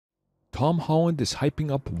Tom Holland is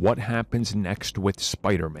hyping up what happens next with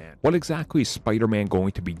Spider-Man. What exactly is Spider-Man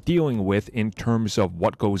going to be dealing with in terms of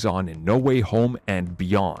what goes on in No Way Home and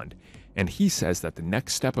beyond? And he says that the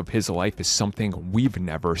next step of his life is something we've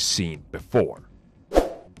never seen before.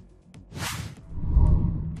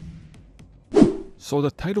 So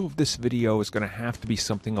the title of this video is going to have to be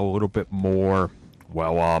something a little bit more,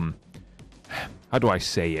 well, how do I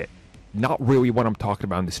say it? Not really what I'm talking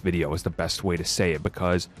about in this video is the best way to say it,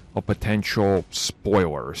 because of potential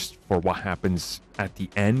spoilers for what happens at the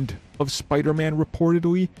end of Spider-Man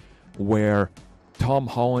reportedly, where Tom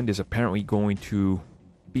Holland is apparently going to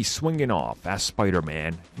be swinging off as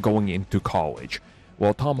Spider-Man going into college.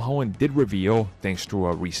 Well, Tom Holland did reveal, thanks to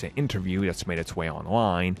a recent interview that's made its way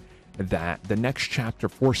online, that the next chapter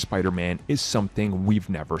for Spider-Man is something we've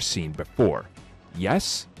never seen before.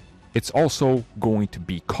 Yes, it's also going to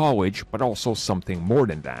be college, but also something more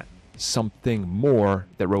than that. Something more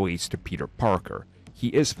that relates to Peter Parker. He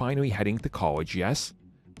is finally heading to college, yes,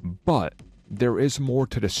 but there is more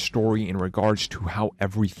to the story in regards to how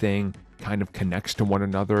everything kind of connects to one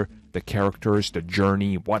another. The characters, the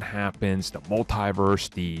journey, what happens, the multiverse,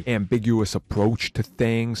 the ambiguous approach to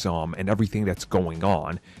things, and everything that's going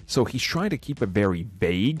on. So he's trying to keep it very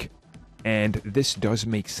vague, and this does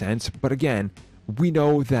make sense, but again, we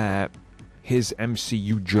know that his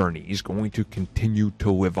MCU journey is going to continue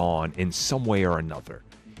to live on in some way or another.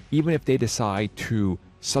 Even if they decide to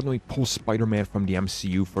suddenly pull Spider-Man from the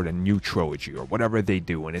MCU for the new trilogy or whatever they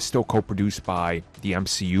do, and it's still co-produced by the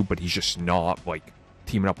MCU, but he's just not like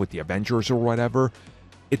teaming up with the Avengers or whatever,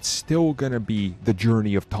 it's still gonna be the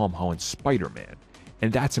journey of Tom Holland's Spider-Man.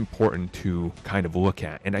 And that's important to kind of look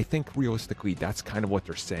at. And I think realistically, that's kind of what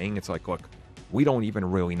they're saying. It's like, look, we don't even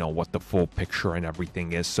really know what the full picture and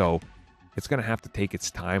everything is, so it's going to have to take its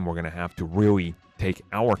time. We're going to have to really take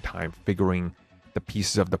our time figuring the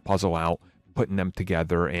pieces of the puzzle out, putting them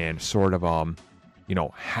together, and sort of,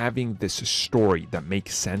 having this story that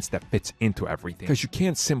makes sense, that fits into everything. Because you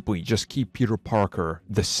can't simply just keep Peter Parker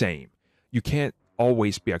the same. You can't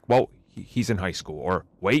always be like, well, he's in high school, or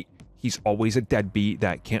wait, he's always a deadbeat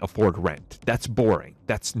that can't afford rent. That's boring.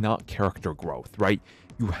 That's not character growth, right?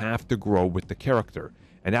 You have to grow with the character.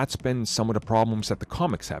 And that's been some of the problems that the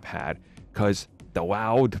comics have had, because the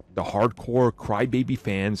loud, the hardcore crybaby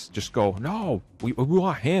fans just go, no, we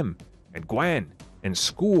want him and Gwen and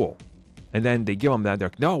school. And then they give them that. They're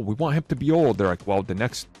like, no, we want him to be old. They're like, well, the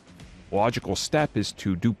next logical step is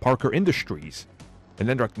to do Parker Industries. And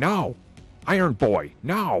then they're like, no, Iron Boy,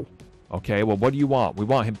 no. Okay, well, what do you want? We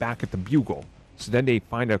want him back at the Bugle. So then they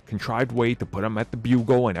find a contrived way to put him at the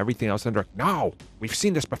Bugle and everything else. And they're like, no, we've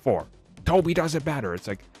seen this before. Toby does it better. It's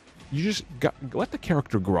like, you just let the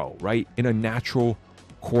character grow, right? In a natural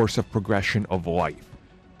course of progression of life.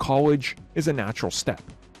 College is a natural step.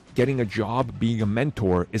 Getting a job, being a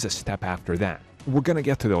mentor is a step after that. We're going to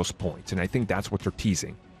get to those points, and I think that's what they're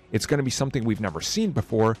teasing. It's going to be something we've never seen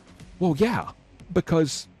before. Well, yeah,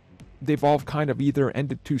 because they've all kind of either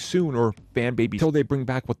ended too soon or fan baby till they bring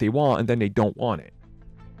back what they want and then they don't want it.